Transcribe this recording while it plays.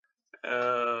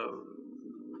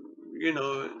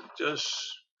just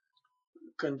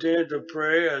continue to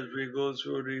pray as we go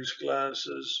through these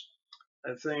classes.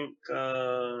 I think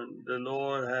the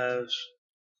Lord has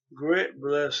great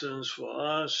blessings for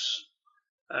us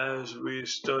as we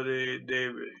study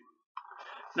David.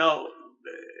 Now,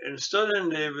 in studying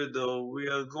David, though, we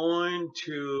are going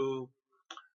to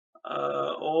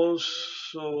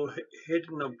also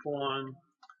hitting upon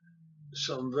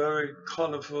some very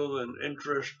colorful and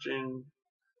interesting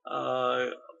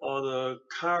other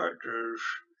characters,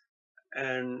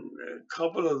 and a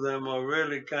couple of them are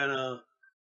really kind of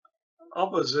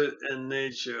opposite in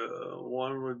nature.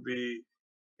 One would be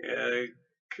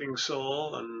King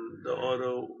Saul, and the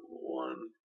other one,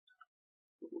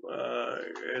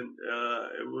 and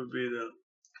it would be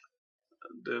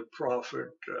the prophet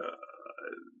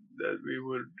that we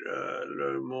would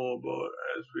learn more about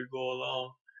as we go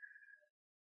along.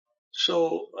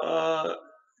 So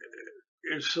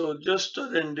just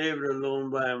studying David alone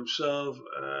by himself,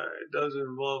 it does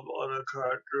involve other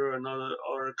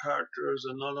characters.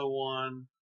 Another one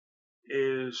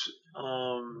is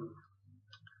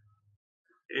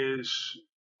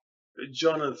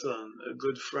Jonathan, a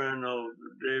good friend of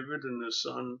David and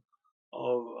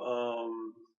of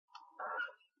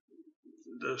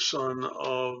the son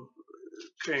of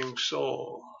King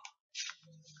Saul.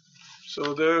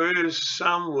 So there is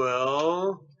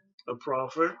Samuel, a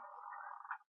prophet.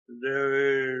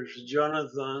 There is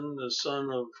Jonathan, the son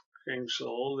of King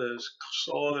Saul. There's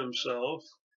Saul himself.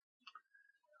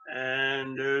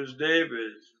 And there's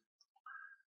David.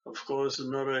 Of course,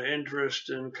 another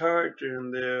interesting character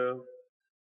in there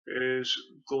is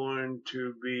going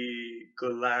to be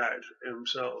Goliath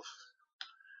himself.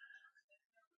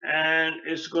 And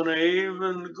it's going to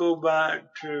even go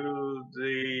back to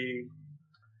the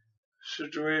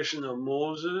situation of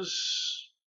Moses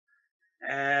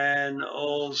and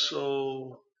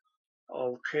also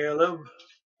of Caleb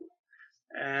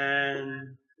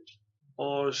and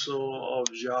also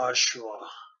of Joshua.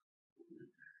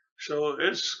 So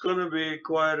it's going to be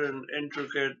quite an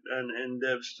intricate and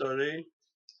in-depth study,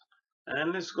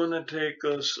 and it's going to take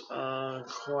us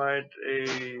quite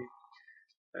a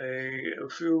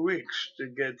few weeks to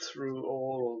get through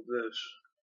all of this.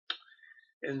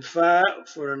 In fact,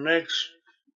 for the next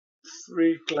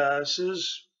 3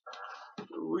 classes,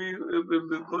 we're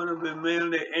going to be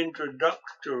mainly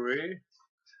introductory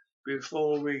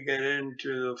before we get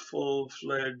into the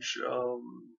full-fledged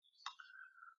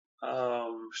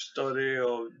study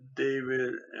of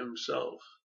David himself.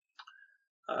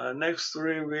 Next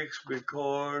 3 weeks,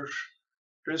 because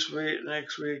this week,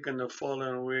 next week, and the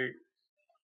following week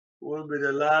will be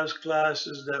the last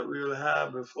classes that we will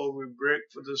have before we break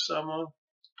for the summer,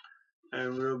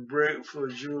 and we'll break for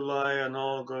July and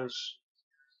August,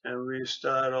 and we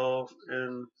start off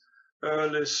in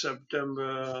early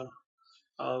September.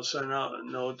 I'll send out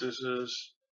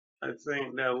notices. I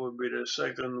think that will be the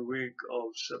second week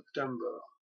of September.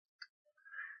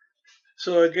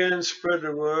 So again, spread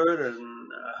the word,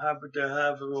 and happy to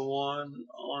have everyone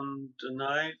on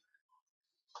tonight.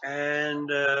 And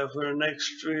for the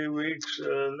next 3 weeks,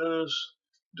 let us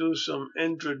do some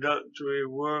introductory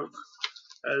work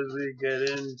as we get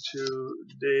into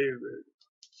David.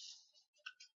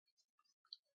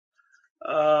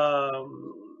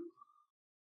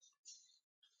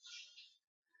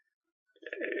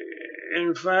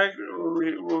 In fact,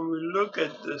 when we look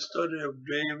at the study of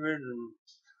David, and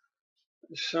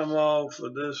somehow for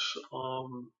this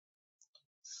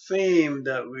theme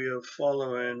that we are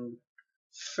following,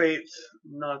 faith,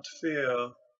 not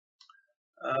fear,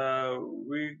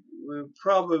 we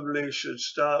probably should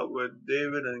start with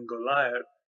David and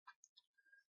Goliath,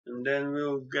 and then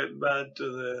we'll get back to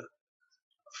the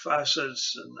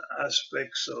facets and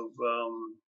aspects of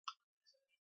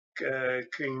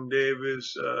King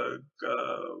David's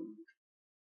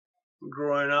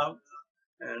growing up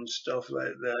and stuff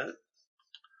like that.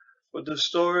 But the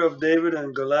story of David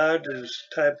and Goliath is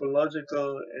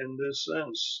typological in this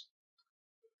sense.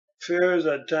 Fear is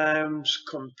at times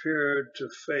compared to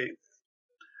faith.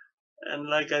 And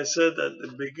like I said at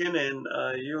the beginning,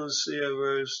 you'll see a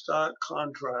very stark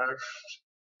contrast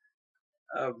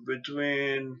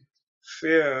between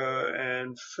fear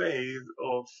and faith,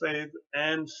 or faith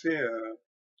and fear,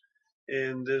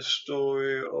 in this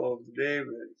story of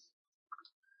David.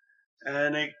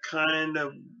 And it kind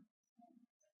of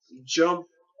jump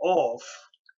off,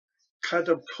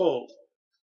 catapult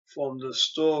from the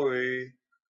story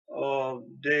of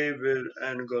David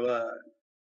and Goliath.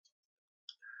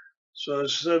 So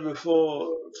as I said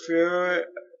before, fear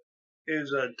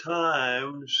is at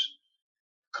times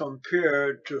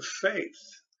compared to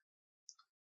faith.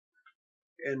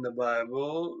 in the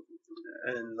Bible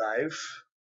and life.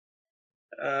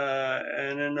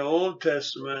 And in the Old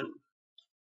Testament,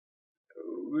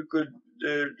 we could,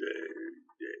 uh,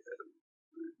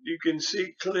 you can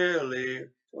see clearly,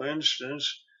 for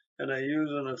instance, and I use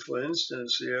on a for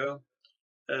instance here,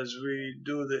 as we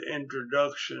do the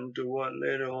introduction to what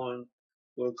later on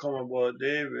will come about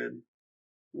David,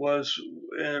 was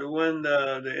when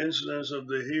the incidents of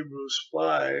the Hebrew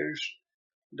spies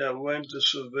that went to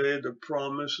survey the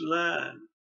promised land.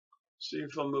 See,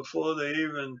 from before they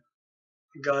even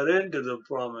got into the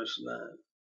promised land,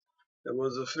 there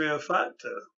was a fear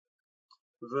factor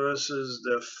versus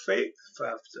the faith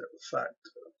factor.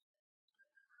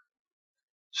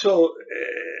 So,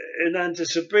 in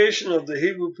anticipation of the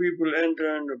Hebrew people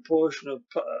entering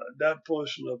that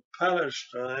portion of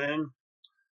Palestine,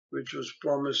 which was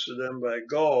promised to them by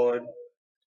God,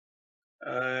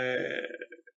 uh,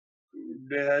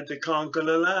 they had to conquer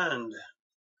the land.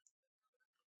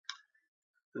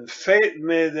 And faith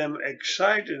made them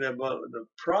excited about the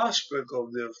prospect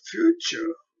of their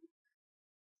future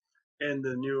in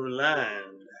the new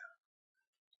land.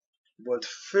 But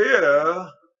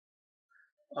fear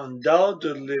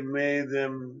undoubtedly made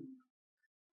them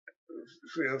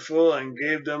fearful and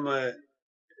gave them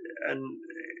and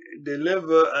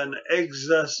deliver an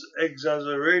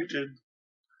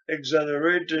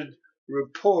exaggerated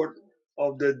report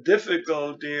of the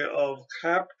difficulty of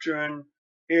capturing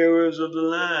areas of the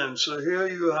land. So here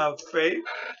you have faith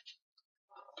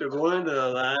to go into the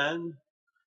land,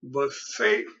 but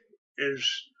faith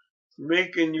is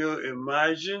making you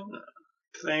imagine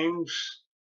things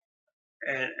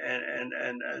and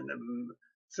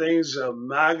things are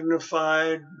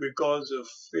magnified because of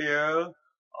fear.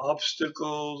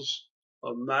 Obstacles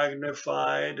are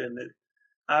magnified, and it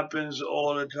happens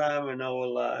all the time in our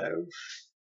lives.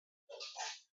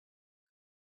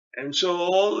 And so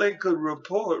all they could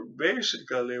report,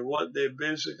 basically, what they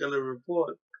basically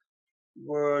report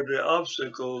were the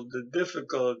obstacles, the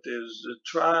difficulties, the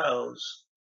trials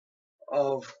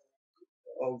of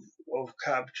of of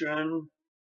capturing,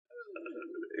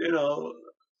 you know,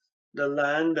 the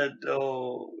land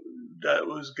that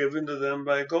was given to them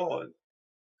by God.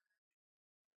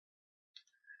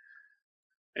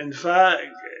 In fact,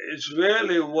 it's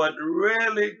really what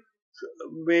really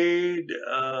made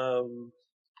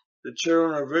the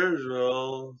children of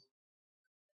Israel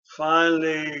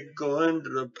finally go into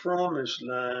the promised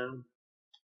land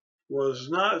was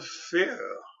not fear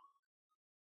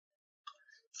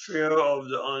of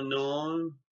the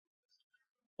unknown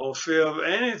or fear of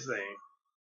anything.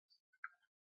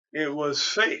 It was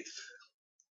faith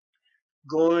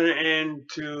going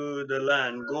into the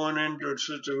land, going into a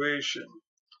situation,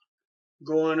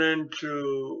 going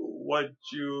into what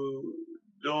you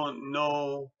don't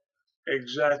know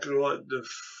exactly what the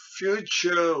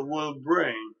future will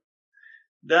bring.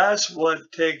 That's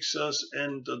what takes us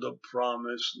into the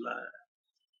promised land.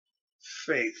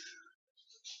 Faith.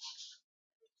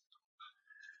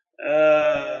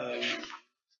 Um,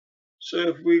 so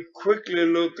if we quickly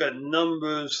look at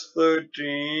Numbers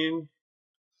 13,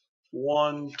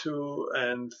 1, 2,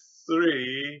 and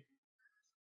 3,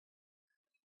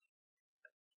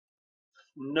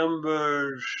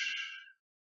 Numbers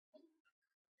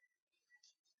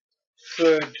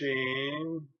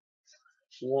 13,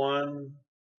 1,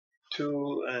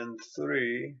 2, and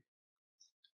 3,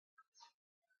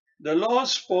 the Lord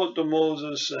spoke to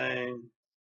Moses, saying,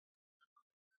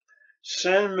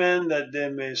 Send men that they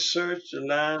may search the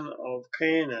land of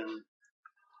Canaan,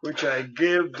 which I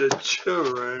give the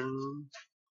children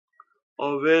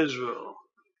of Israel.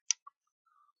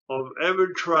 Of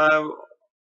every tribe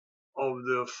of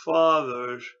their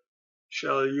fathers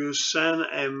shall you send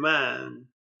a man,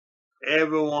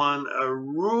 everyone a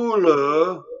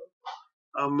ruler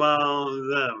among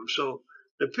them. So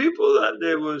the people that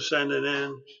they were sending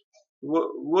in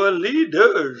were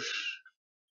leaders,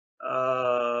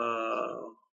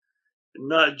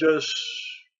 not just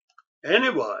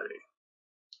anybody.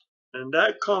 And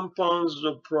that compounds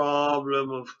the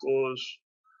problem, of course,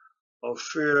 of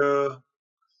fear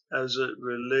as it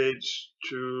relates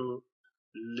to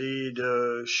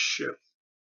leadership.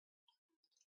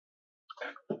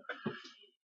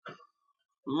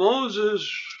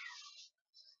 Moses,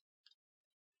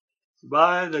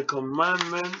 by the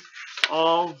commandment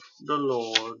of the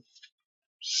Lord,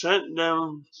 sent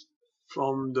them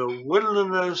from the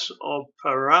wilderness of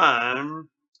Paran.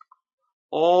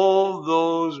 All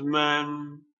those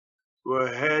men were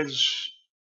heads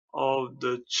of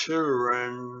the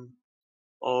children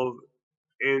of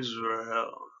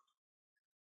Israel.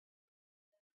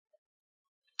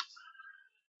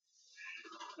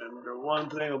 And the one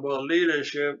thing about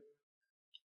leadership,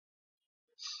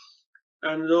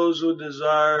 and those who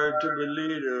desire to be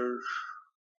leaders,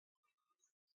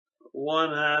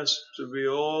 one has to be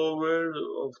always,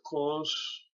 of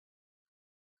course,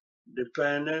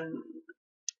 dependent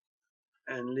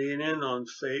and leaning on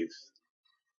faith,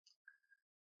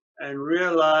 and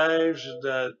realize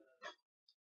that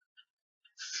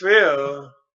fear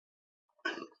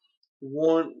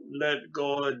won't let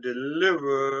God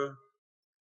deliver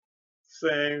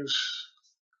things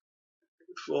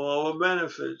for our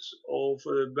benefits or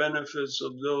for the benefits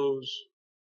of those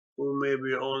who may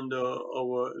be under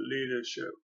our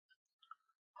leadership.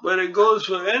 But it goes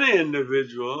for any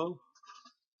individual.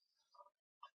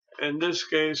 In this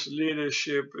case,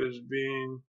 leadership is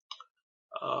being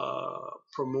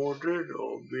promoted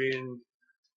or being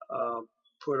uh,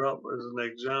 put up as an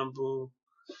example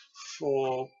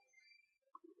for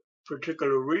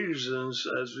particular reasons,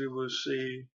 as we will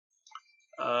see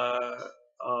uh,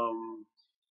 um,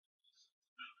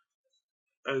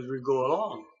 as we go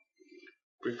along,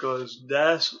 because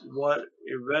that's what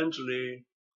eventually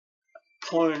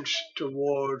points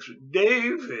towards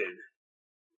David.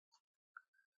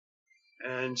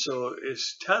 And so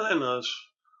it's telling us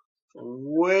from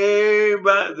way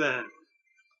back then,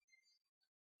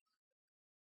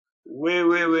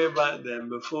 way back then,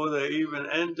 before they even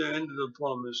enter into the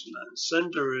promised land,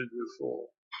 centuries before,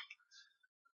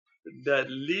 that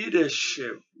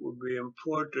leadership would be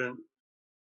important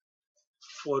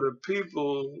for the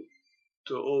people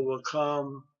to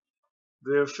overcome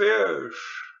their fears.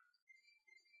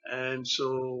 And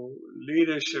so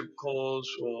leadership calls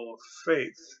for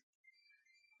faith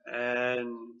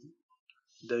and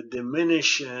the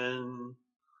diminishing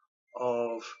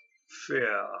of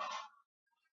fear.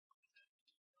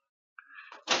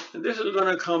 And this is going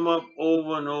to come up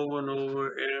over and over and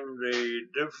over in the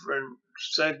different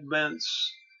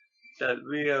segments that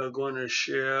we are going to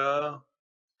share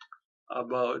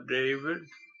about David.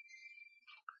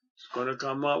 It's going to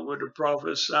come up with the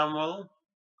prophet Samuel.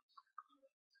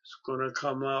 It's going to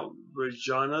come up with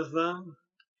Jonathan,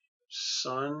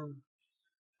 son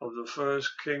of the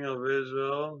first king of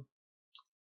Israel,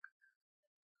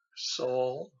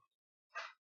 Saul.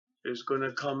 Is going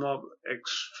to come up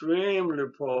extremely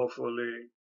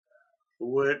powerfully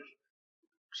with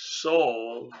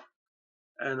Saul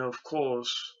and, of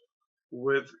course,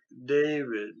 with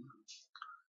David.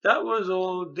 That was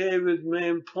all David's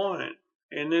main point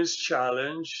in his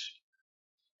challenge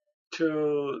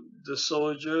to the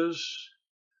soldiers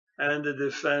and the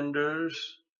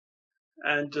defenders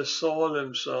and to Saul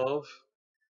himself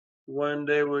when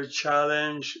they were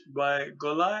challenged by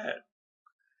Goliath.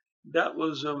 That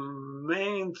was the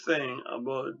main thing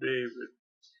about David.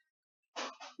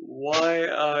 Why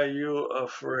are you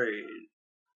afraid?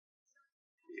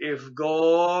 If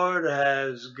God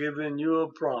has given you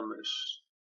a promise,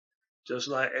 just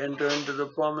like enter into the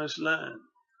promised land,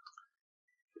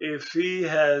 if he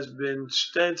has been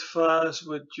steadfast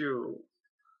with you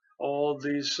all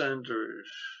these centuries,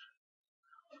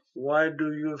 why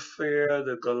do you fear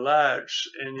the Goliaths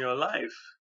in your life?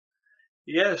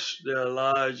 Yes, they're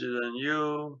larger than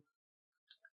you.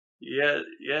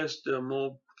 Yes, they're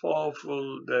more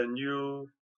powerful than you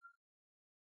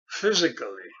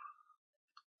physically.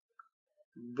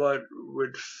 But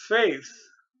with faith,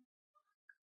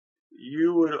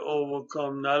 you would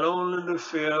overcome not only the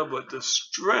fear, but the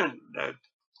strength that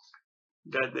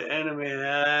the enemy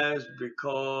has,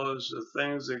 because the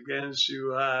things against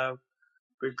you have,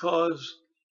 because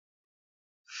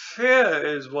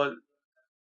fear is what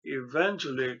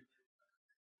eventually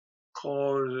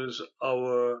causes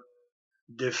our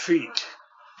defeat.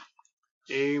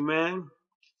 Amen.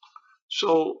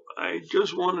 So I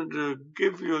just wanted to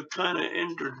give you a kind of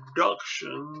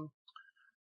introduction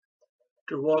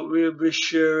to what we'll be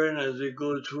sharing as we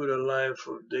go through the life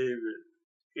of David.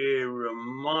 A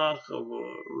remarkable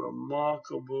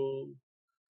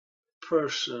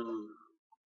person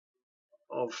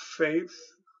of faith,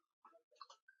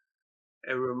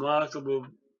 a remarkable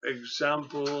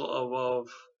example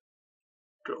of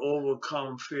to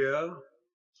overcome fear.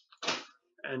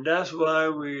 And that's why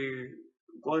we're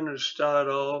going to start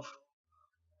off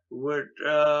with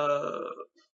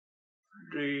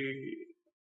the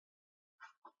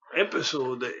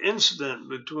episode, the incident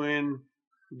between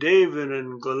David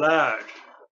and Goliath.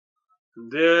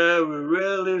 There we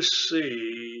really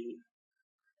see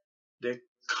the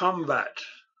combat,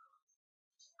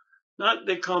 not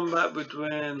the combat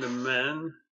between the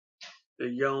men, the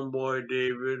young boy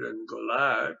David and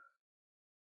Goliath,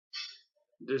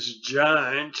 this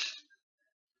giant,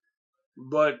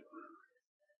 but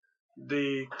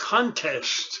the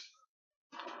contest,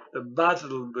 the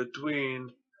battle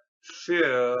between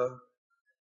fear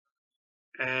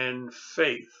and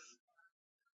faith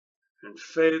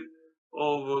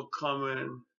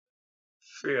overcoming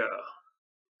fear.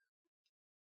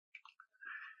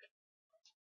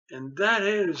 And that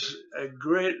is a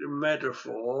great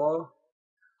metaphor,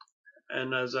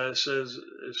 and as I said,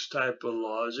 it's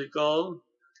typological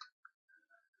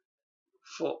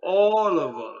for all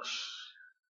of us.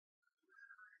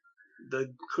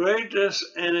 The greatest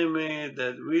enemy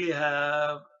that we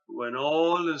have when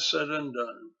all is said and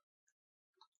done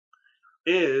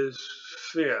is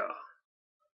fear.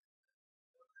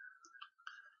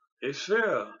 It's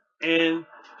fear. And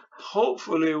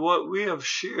hopefully what we have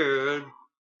shared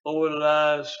over the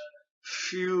last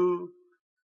few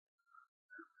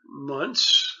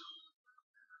months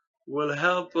will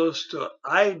help us to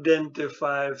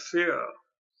identify fear.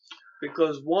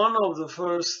 Because one of the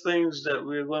first things that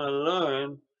we're going to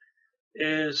learn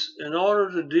is in order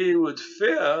to deal with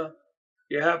fear,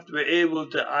 you have to be able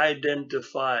to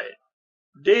identify it.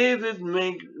 David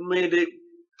made it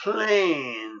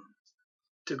plain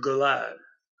to Goliath.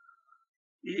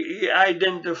 He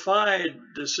identified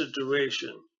the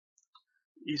situation.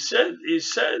 He said,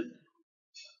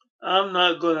 I'm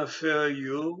not going to fear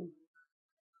you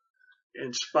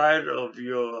in spite of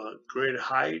your great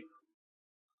height,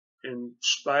 in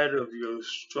spite of your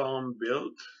strong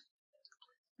build,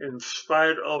 in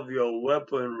spite of your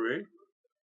weaponry.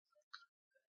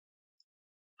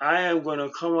 I am going to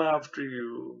come after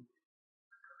you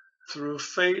through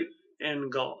faith in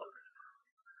God.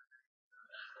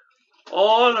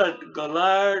 All that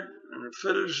Goliath and the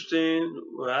Philistines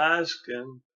were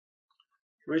asking,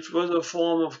 which was a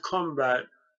form of combat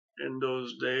in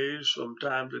those days from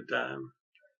time to time,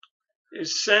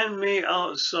 is send me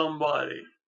out somebody.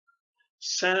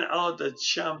 Send out a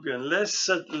champion. Let's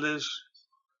settle this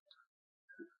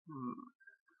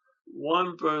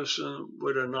one person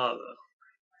with another.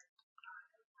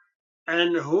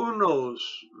 And who knows,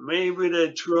 maybe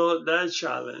they threw out that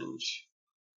challenge,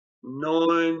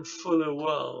 knowing fully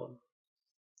well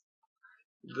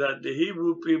that the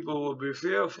Hebrew people would be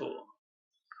fearful.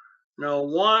 Now,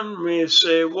 one may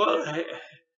say, well,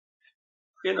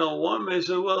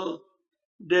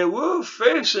 they were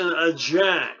facing a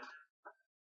giant.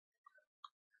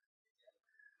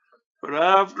 But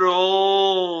after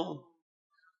all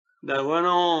that went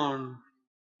on,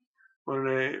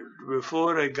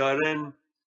 before they got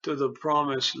into the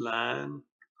promised land,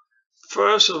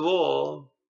 first of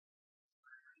all,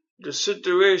 the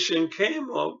situation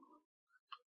came up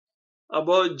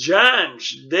about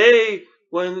giants.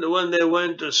 When they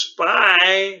went to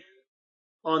spy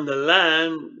on the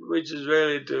land, which is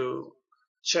really to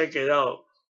check it out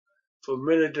for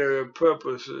military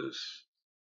purposes,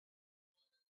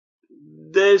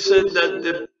 they said that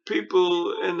the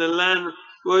people in the land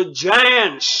were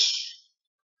giants.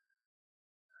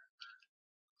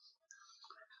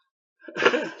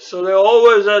 So they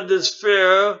always had this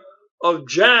fear of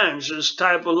giants. It's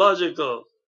typological.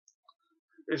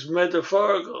 It's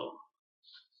metaphorical.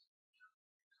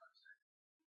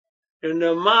 In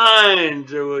their mind,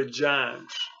 there were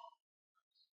giants.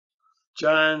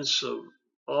 Giants of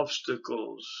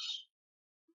obstacles.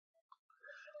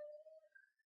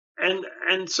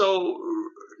 And so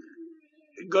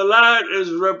Goliath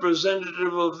is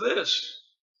representative of this,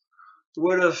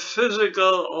 whether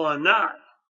physical or not.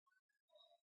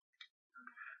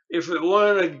 If it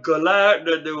weren't a Goliath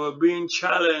that they were being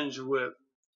challenged with,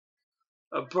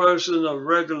 a person of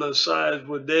regular size,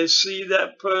 would they see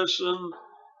that person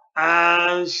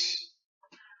as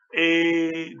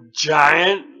a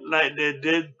giant like they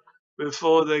did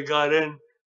before they got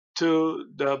into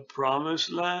the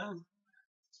promised land?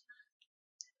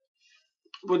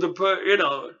 With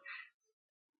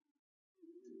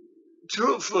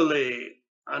truthfully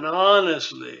and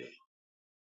honestly,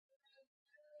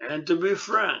 and to be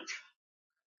frank,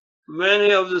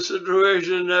 many of the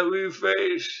situations that we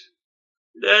face,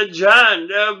 they're giant,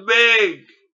 they're big.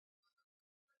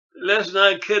 Let's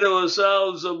not kid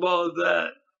ourselves about that.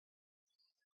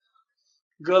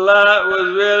 Goliath was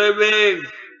really big.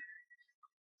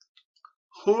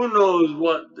 Who knows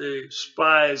what the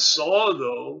spies saw,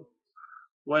 though,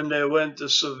 when they went to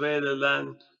survey the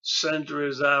land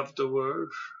centuries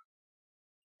afterwards?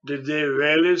 Did they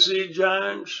really see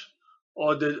giants?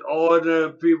 Or did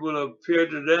ordinary people appear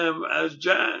to them as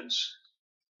giants?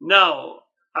 Now,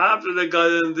 after they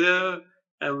got in there,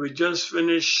 and we just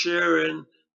finished sharing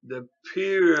the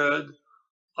period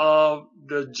of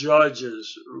the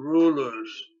judges,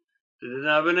 rulers. They didn't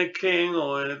have any king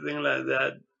or anything like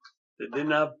that. They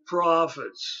didn't have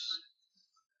prophets.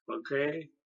 Okay,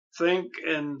 think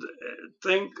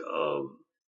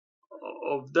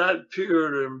of that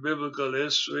period in biblical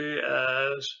history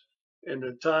as in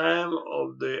the time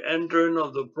of the entering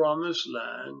of the promised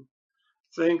land.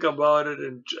 Think about it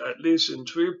in at least in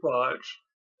three parts: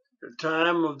 the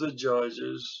time of the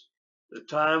judges, the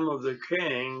time of the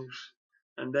kings,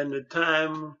 and then the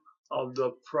time of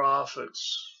the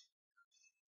prophets.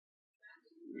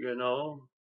 You know,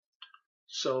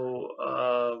 so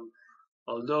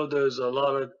although there's a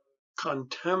lot of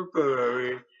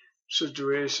contemporary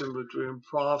situation between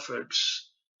prophets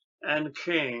and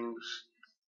kings,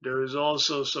 there is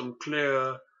also some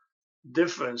clear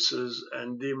differences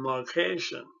and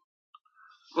demarcation.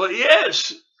 But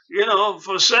yes,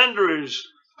 for centuries,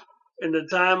 in the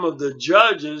time of the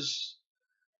judges,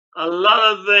 a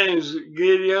lot of things,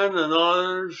 Gideon and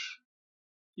others,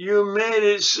 you made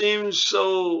it seem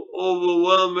so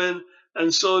overwhelming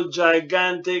and so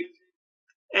gigantic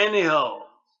anyhow.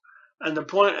 And the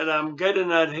point that I'm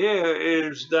getting at here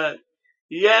is that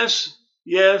yes,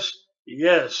 yes,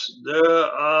 yes, there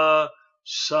are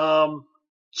some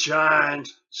giant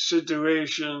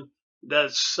situations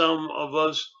that some of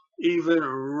us, even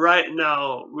right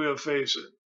now, we are facing.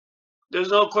 There's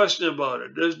no question about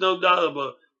it. There's no doubt about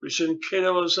it. We shouldn't kid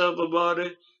ourselves about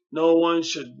it. No one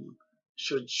should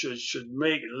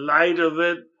make light of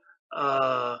it.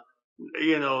 Uh,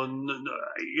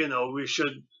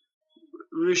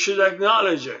 we should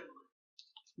acknowledge it.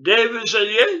 David said,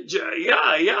 yeah,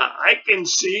 I can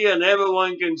see, and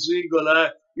everyone can see,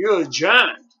 Goliath, you're a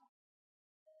giant.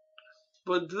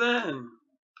 But then,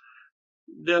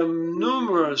 there are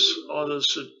numerous other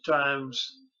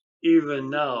times, even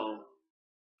now,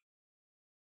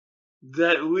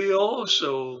 that we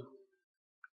also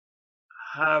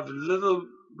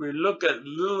we look at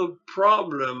little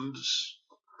problems,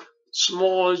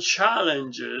 small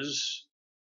challenges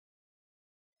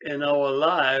in our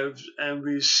lives, and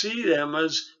we see them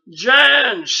as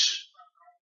giants.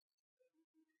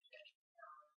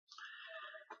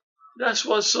 That's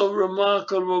what's so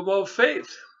remarkable about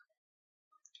faith.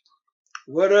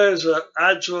 Whether it's an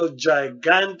actual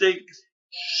gigantic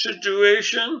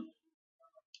situation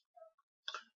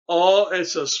or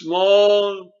it's a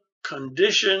small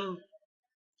condition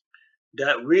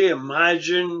that we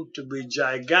imagine to be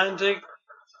gigantic,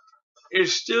 it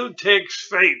still takes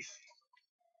faith.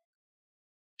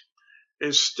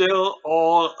 It's still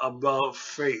all about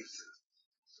faith.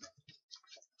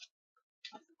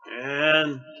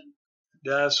 And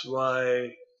that's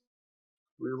why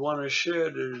we want to share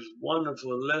these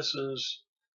wonderful lessons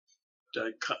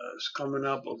that is coming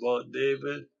up about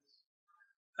David.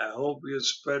 I hope you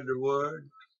spread the word.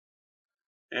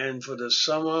 And for the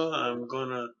summer, I'm going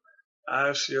to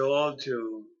ask you all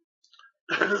to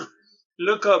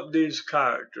look up these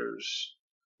characters: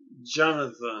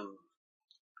 Jonathan,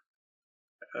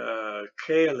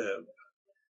 Caleb,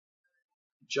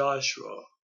 Joshua.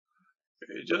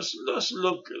 Just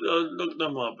look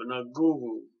them up and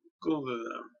Google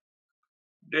them.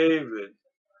 David,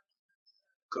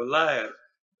 Goliath,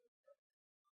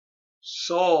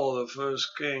 Saul, the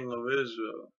first king of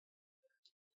Israel,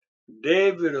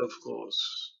 David, of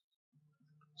course,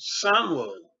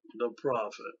 Samuel, the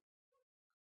prophet.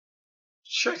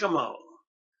 Check them out.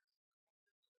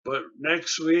 But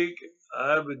next week,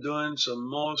 I'll be doing some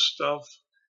more stuff,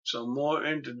 some more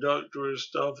introductory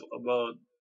stuff about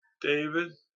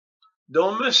David.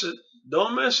 Don't miss it.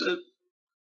 Don't miss it,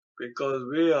 because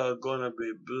we are going to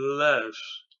be blessed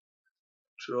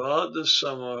throughout the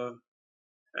summer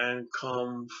and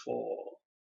come fall.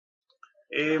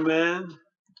 Amen.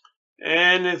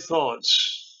 Any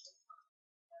thoughts?